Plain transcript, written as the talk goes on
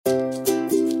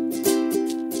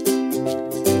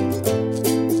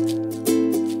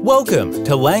Welcome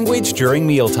to Language During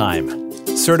Mealtime.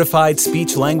 Certified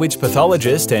speech-language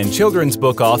pathologist and children's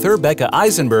book author Becca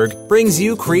Eisenberg brings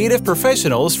you creative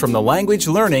professionals from the language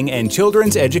learning and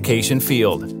children's education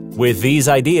field. With these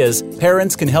ideas,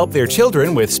 parents can help their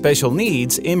children with special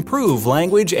needs improve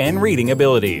language and reading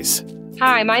abilities.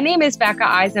 Hi, my name is Becca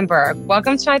Eisenberg.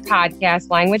 Welcome to my podcast,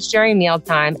 Language During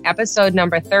Mealtime, episode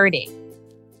number 30.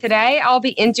 Today, I'll be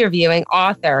interviewing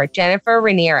author Jennifer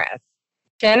Ramirez.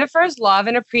 Jennifer's love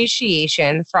and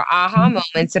appreciation for aha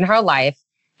moments in her life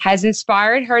has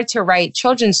inspired her to write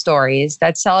children's stories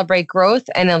that celebrate growth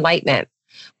and enlightenment.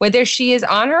 Whether she is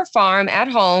on her farm, at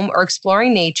home, or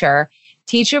exploring nature,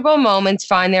 teachable moments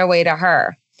find their way to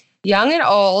her. Young and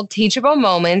old, teachable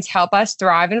moments help us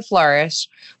thrive and flourish,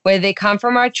 whether they come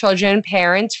from our children,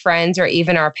 parents, friends, or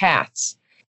even our pets.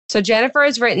 So Jennifer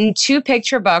has written 2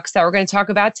 picture books that we're going to talk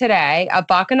about today, A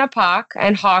Buck and a Puck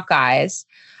and Hawkeyes.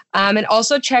 And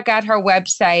also check out her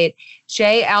website,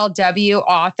 jlwauthor.com.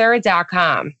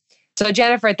 So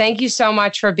Jennifer, thank you so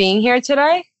much for being here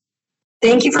today.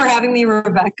 Thank you for having me,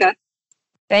 Rebecca.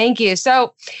 Thank you.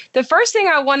 So the first thing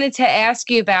I wanted to ask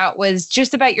you about was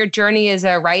just about your journey as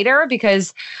a writer,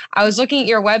 because I was looking at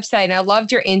your website and I loved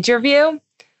your interview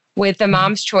with the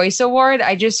Mom's Choice Award.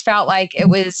 I just felt like it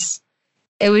was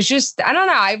just, I don't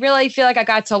know, I really feel like I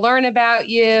got to learn about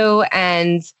you,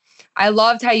 and I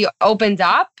loved how you opened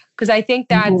up, because I think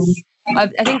that's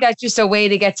just a way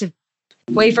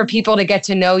for people to get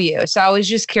to know you. So I was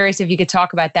just curious if you could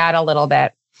talk about that a little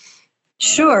bit.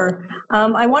 Sure.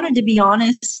 I wanted to be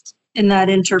honest in that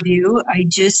interview. I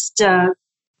just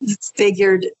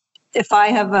figured if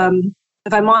I'm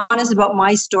honest about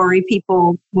my story,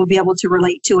 people will be able to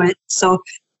relate to it. So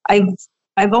I've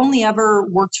only ever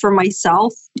worked for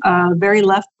myself, very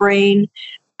left brain,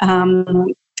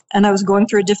 and I was going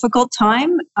through a difficult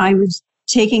time. I was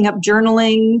taking up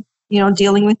journaling,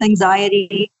 dealing with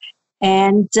anxiety,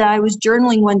 and I was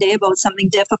journaling one day about something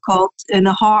difficult, and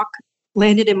a hawk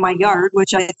landed in my yard,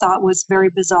 which I thought was very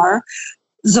bizarre.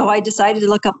 So I decided to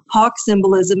look up hawk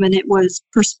symbolism, and it was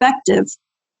perspective.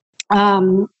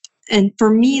 And for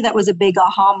me, that was a big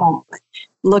aha moment.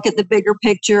 Look at the bigger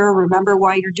picture, remember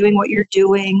why you're doing what you're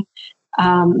doing.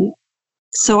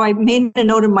 So I made a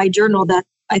note in my journal that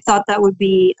I thought that would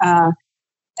be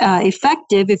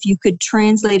effective if you could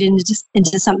translate it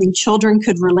into something children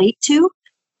could relate to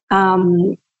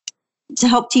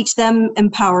help teach them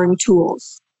empowering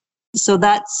tools. So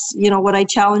that's, what I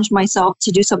challenged myself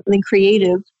to do, something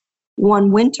creative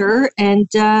one winter. And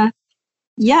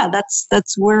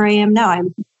that's where I am now.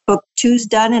 Book 2's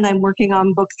done and I'm working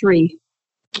on book 3.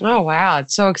 Oh, wow.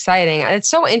 It's so exciting. It's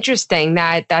so interesting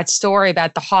that story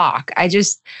about the hawk.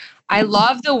 I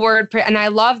love the word, and I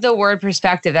love the word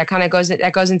perspective. That kind of goes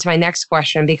into my next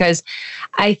question, because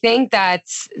I think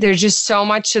that there's just so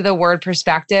much to the word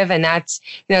perspective. And that's,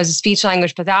 as a speech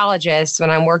language pathologist, when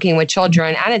I'm working with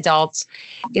children and adults,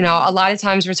 a lot of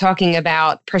times we're talking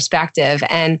about perspective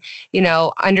and,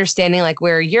 understanding like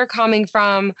where you're coming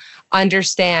from,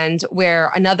 understand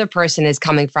where another person is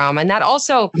coming from. And that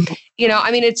also,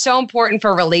 it's so important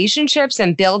for relationships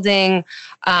and building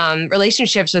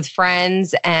relationships with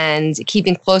friends and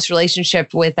keeping close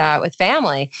relationship with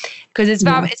family, because it's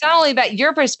not only about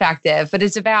your perspective, but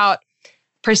it's about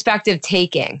perspective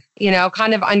taking,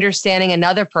 kind of understanding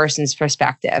another person's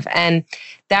perspective. And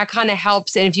that kind of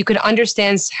helps. And if you could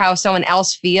understand how someone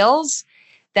else feels,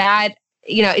 that,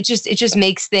 it just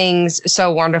makes things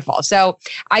so wonderful. So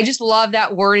I just love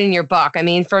that word in your book. I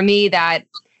mean, for me, that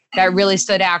really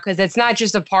stood out, because it's not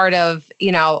just a part of,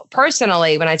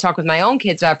 personally, when I talk with my own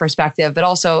kids about perspective, but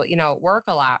also, work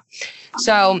a lot.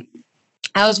 So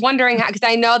I was wondering how, because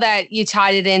I know that you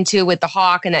tied it into with the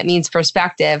hawk, and that means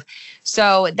perspective.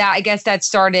 So that, I guess that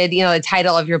started, the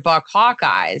title of your book,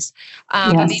 Hawkeyes.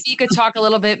 Yes. But maybe you could talk a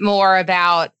little bit more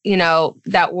about,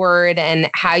 that word and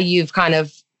how you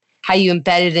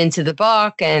embedded it into the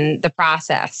book and the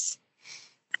process.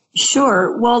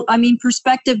 Sure. Well,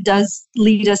 perspective does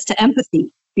lead us to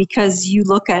empathy, because you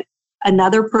look at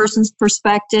another person's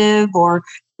perspective or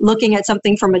looking at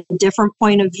something from a different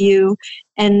point of view.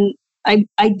 And I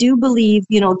do believe,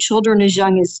 children as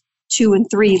young as 2 and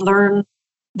 3 learn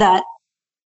that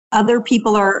other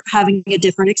people are having a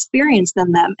different experience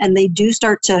than them. And they do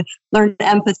start to learn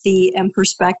empathy and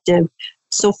perspective.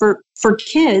 So for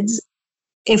kids,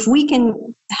 if we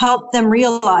can help them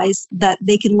realize that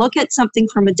they can look at something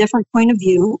from a different point of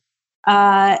view,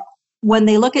 when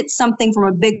they look at something from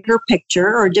a bigger picture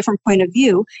or a different point of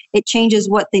view, it changes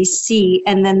what they see,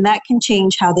 and then that can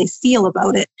change how they feel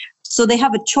about it. So they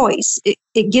have a choice.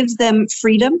 It gives them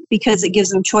freedom, because it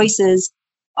gives them choices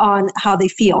on how they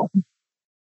feel.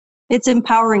 it's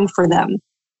empowering for them.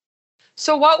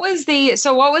 So what was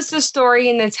the story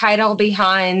and the title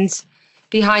behind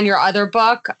your other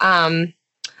book,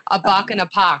 A Buck and a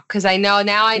Puck? Because I know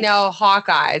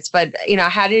Hawkeyes, but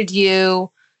how did you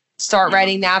start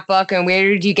writing that book, and where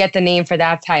did you get the name for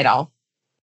that title?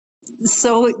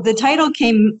 So the title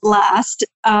came last,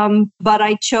 but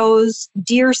I chose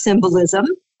deer symbolism,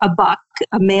 a buck,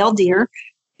 a male deer,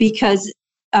 because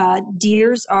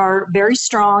deers are very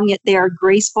strong, yet they are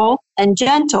graceful and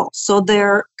gentle. So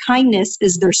their kindness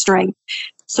is their strength.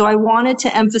 So I wanted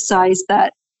to emphasize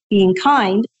that being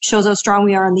kind shows how strong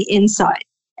we are on the inside.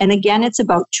 And again, it's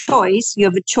about choice. You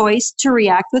have a choice to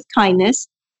react with kindness,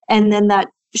 and then that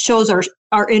shows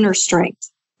our inner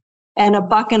strength. And a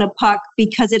buck and a puck,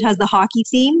 because it has the hockey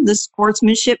theme, the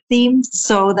sportsmanship theme,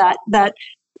 so that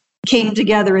came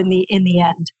together in the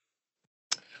end.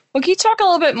 Well, can you talk a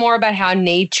little bit more about how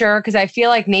nature, because I feel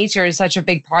like nature is such a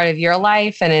big part of your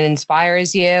life and it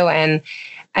inspires you, and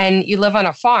you live on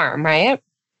a farm, right?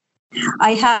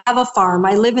 I have a farm.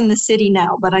 I live in the city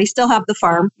now, but I still have the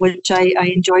farm, which I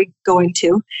enjoy going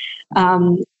to.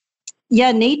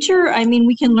 Nature, I mean,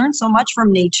 we can learn so much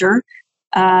from nature.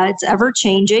 It's ever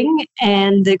changing,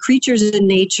 and the creatures in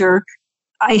nature,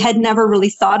 I had never really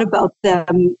thought about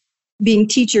them being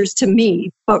teachers to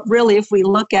me, but really if we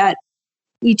look at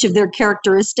each of their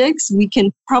characteristics, we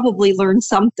can probably learn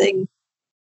something.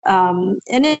 And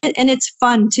it's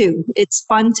fun too. It's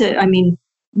fun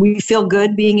we feel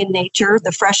good being in nature,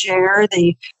 the fresh air,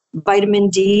 the vitamin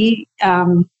D.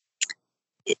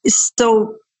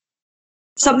 So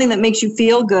something that makes you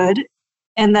feel good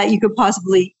and that you could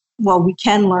we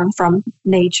can learn from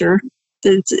nature.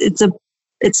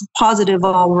 It's positive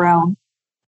all around.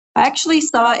 I actually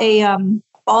saw a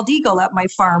bald eagle at my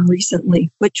farm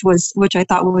recently, which I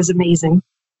thought was amazing.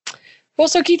 Well,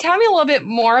 so can you tell me a little bit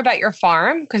more about your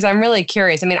farm? Because I'm really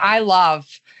curious. I mean, I love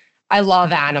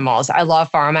animals. I love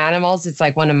farm animals. It's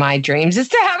like one of my dreams is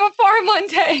to have a farm one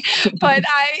day. But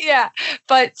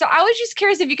so I was just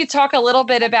curious if you could talk a little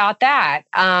bit about that,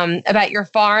 about your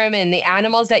farm and the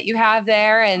animals that you have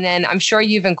there. And then I'm sure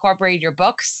you've incorporated your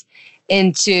books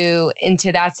into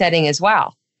that setting as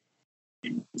well.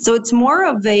 So it's more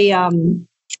of a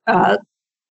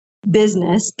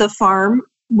business, the farm.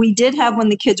 We did have, when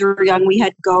the kids were young, we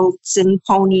had goats and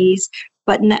ponies,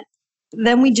 but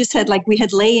then we just had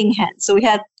laying hens. So we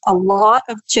had a lot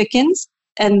of chickens,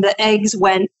 and the eggs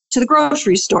went to the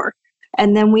grocery store.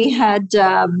 And then we had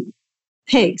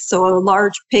pigs, so a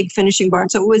large pig finishing barn.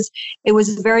 So it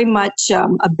was very much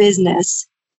a business.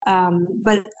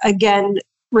 But again,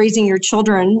 raising your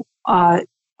children on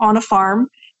a farm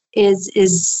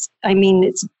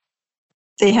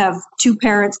they have two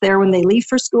parents there when they leave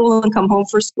for school and come home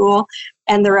for school,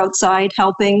 and they're outside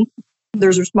helping.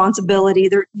 There's responsibility.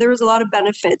 There's a lot of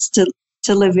benefits to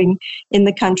living in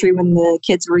the country when the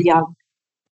kids were young.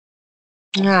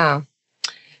 Yeah.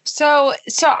 So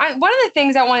one of the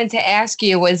things I wanted to ask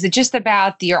you was just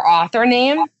about your author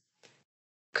name.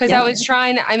 Because I was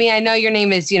trying, I know your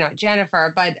name is,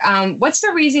 Jennifer, but what's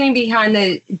the reasoning behind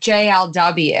the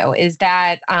JLW? Is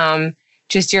that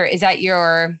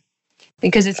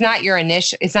because it's not your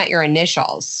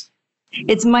initials.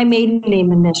 It's my maiden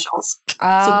name initials.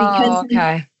 Oh,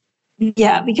 okay.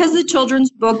 Yeah, because the children's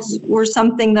books were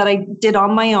something that I did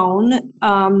on my own.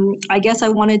 I guess I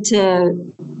wanted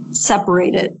to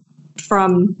separate it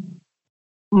from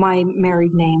my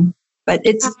married name. But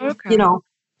it's,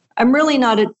 I'm really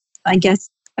not, I'm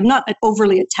not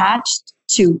overly attached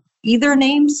to either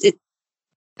names.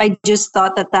 I just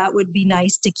thought that would be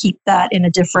nice to keep that in a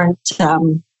different,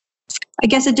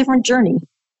 a different journey.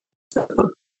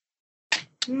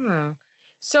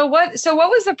 So what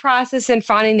was the process in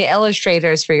finding the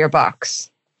illustrators for your books?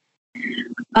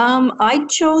 I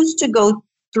chose to go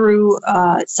through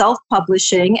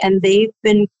self-publishing, and they've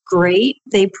been great.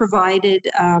 They provided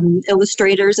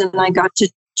illustrators, and I got to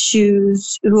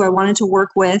choose who I wanted to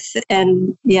work with.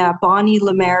 And Bonnie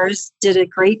Lemaire did a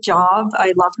great job.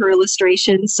 I love her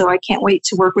illustrations, so I can't wait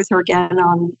to work with her again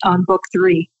on book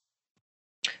 3.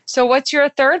 So what's your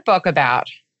third book about?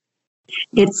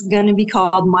 It's going to be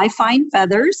called My Fine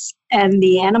Feathers, and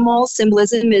the animal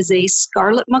symbolism is a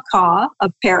scarlet macaw, a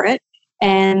parrot,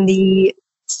 and the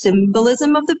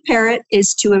symbolism of the parrot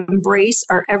is to embrace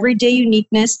our everyday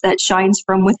uniqueness that shines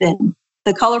from within.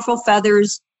 The colorful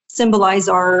feathers symbolize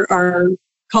our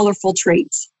colorful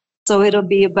traits. So it'll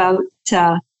be about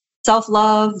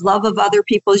self-love, love of other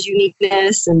people's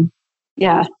uniqueness, and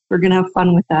we're going to have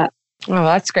fun with that. Oh,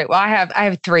 that's great. Well, I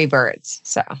have 3 birds,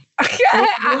 so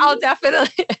I'll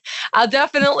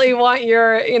definitely want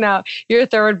your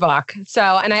 3rd book. So,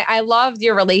 and I love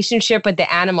your relationship with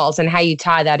the animals and how you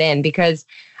tie that in, because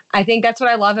I think that's what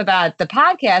I love about the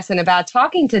podcast and about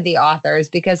talking to the authors,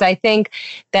 because I think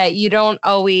that you don't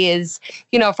always,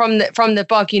 from the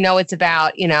book, it's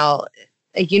about,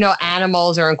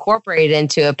 animals are incorporated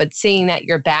into it, but seeing that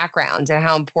your background and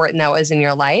how important that was in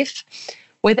your life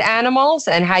with animals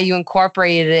and how you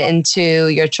incorporated it into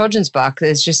your children's book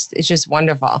it's just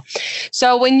wonderful.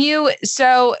 So when you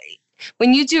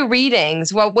do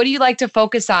readings, what do you like to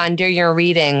focus on during your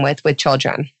reading with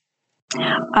children?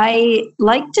 I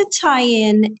like to tie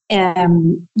in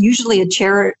usually a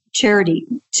charity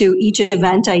to each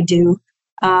event I do.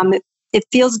 It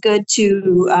feels good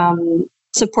to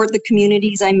support the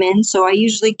communities I'm in, so I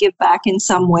usually give back in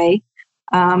some way.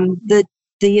 The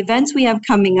events we have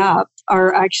coming up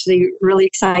are actually really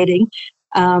exciting.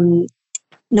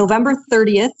 November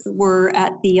 30th, we're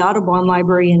at the Audubon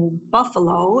Library in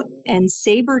Buffalo, and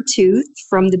Sabretooth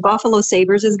from the Buffalo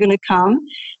Sabres is going to come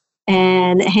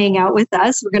and hang out with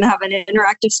us. We're going to have an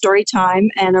interactive story time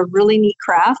and a really neat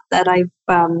craft that I've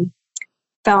found.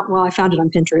 Well, I found it on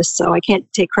Pinterest, so I can't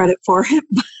take credit for it,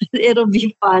 but it'll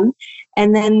be fun.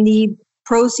 And then the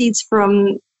proceeds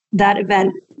from that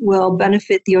event will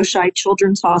benefit the Oishei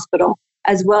Children's Hospital,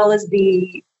 as well as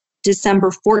the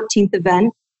December 14th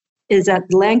event is at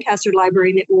the Lancaster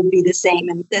Library, and it will be the same.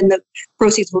 And then the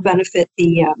proceeds will benefit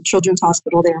the Children's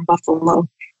Hospital there in Buffalo.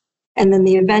 And then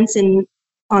the events in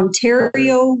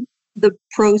Ontario, the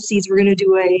proceeds, we're going to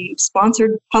do a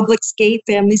sponsored public skate,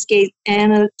 family skate,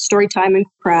 and a story time and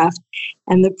craft.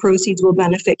 And the proceeds will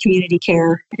benefit community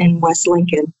care in West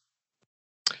Lincoln.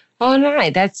 Oh,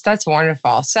 nice. That's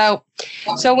wonderful. So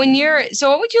what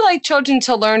would you like children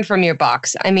to learn from your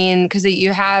books? I mean, because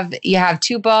you have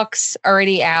 2 books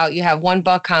already out. You have 1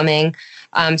 book coming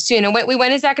soon. And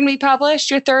when is that going to be published?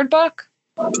 Your 3rd book?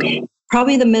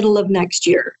 Probably the middle of next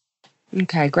year.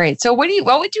 Okay, great. So what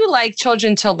would you like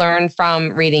children to learn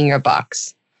from reading your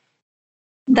books?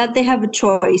 That they have a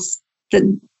choice,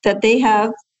 that they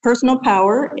have personal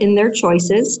power in their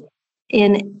choices,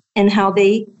 and how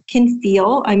they can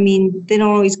feel. I mean, they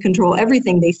don't always control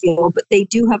everything they feel, but they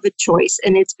do have a choice,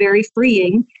 and it's very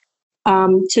freeing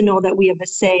to know that we have a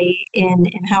say in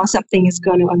how something is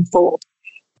going to unfold.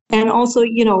 And also,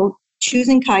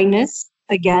 choosing kindness,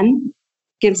 again,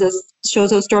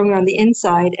 shows how strong we're on the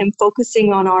inside, and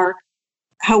focusing on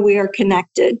how we are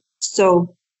connected.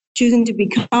 So choosing to be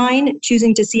kind,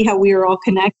 choosing to see how we are all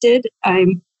connected,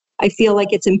 I feel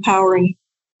like it's empowering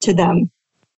to them.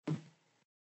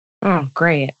 Oh,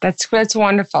 great. That's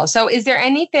wonderful. So is there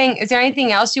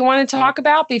anything else you want to talk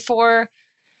about before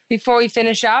we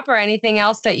finish up, or anything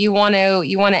else that you want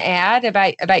to add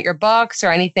about your books, or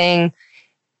anything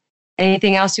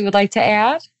else you would like to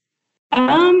add?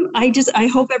 I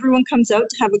hope everyone comes out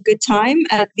to have a good time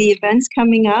at the events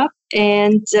coming up,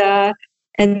 and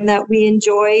that we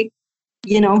enjoy,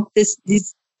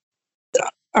 these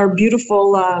our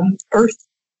beautiful earth,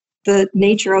 the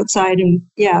nature outside, and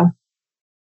yeah.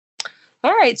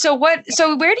 All right. So where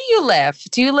do you live?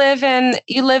 Do you live in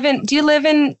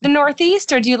the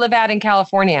Northeast, or do you live out in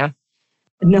California?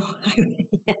 No,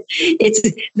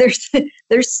 there's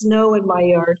snow in my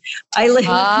yard. I live.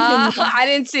 I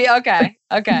didn't see. Okay.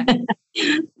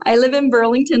 I live in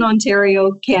Burlington,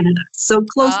 Ontario, Canada, so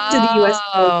close to the U.S.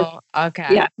 border.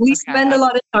 Okay. Yeah, we spend a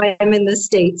lot of time in the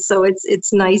States, so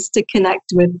it's nice to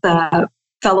connect with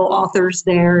fellow authors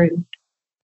there.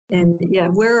 And yeah,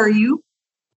 where are you?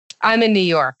 I'm in New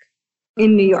York.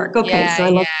 In New York. Okay. Yeah, so I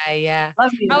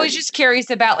love New York. I was just curious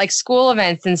about like school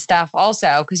events and stuff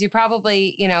also, because you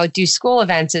probably, do school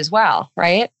events as well,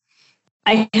 right?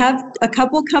 I have a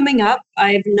couple coming up.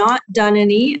 I have not done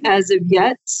any as of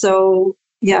yet. So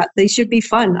yeah, they should be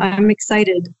fun. I'm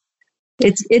excited.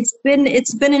 It's been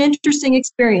an interesting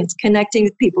experience connecting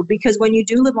with people, because when you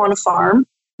do live on a farm,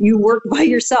 you work by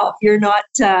yourself. You're not,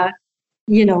 in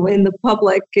the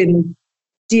public and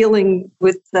dealing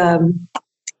with,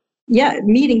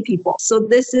 meeting people. So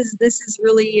this is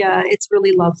really, it's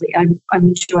really lovely. I'm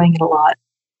enjoying it a lot.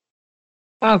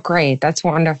 Oh, great. That's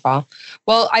wonderful.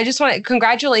 Well, I just want to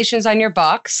congratulations on your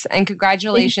books, and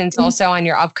congratulations also on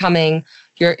your upcoming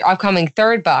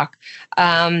 3rd book.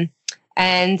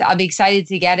 And I'll be excited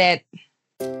to get it,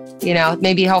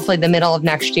 maybe hopefully the middle of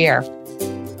next year.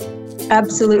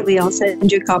 Absolutely. I'll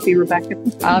send you a copy, Rebecca.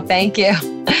 Oh, thank you.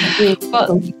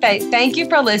 Well, thank you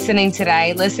for listening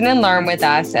today. Listen and learn with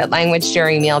us at Language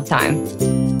During Mealtime.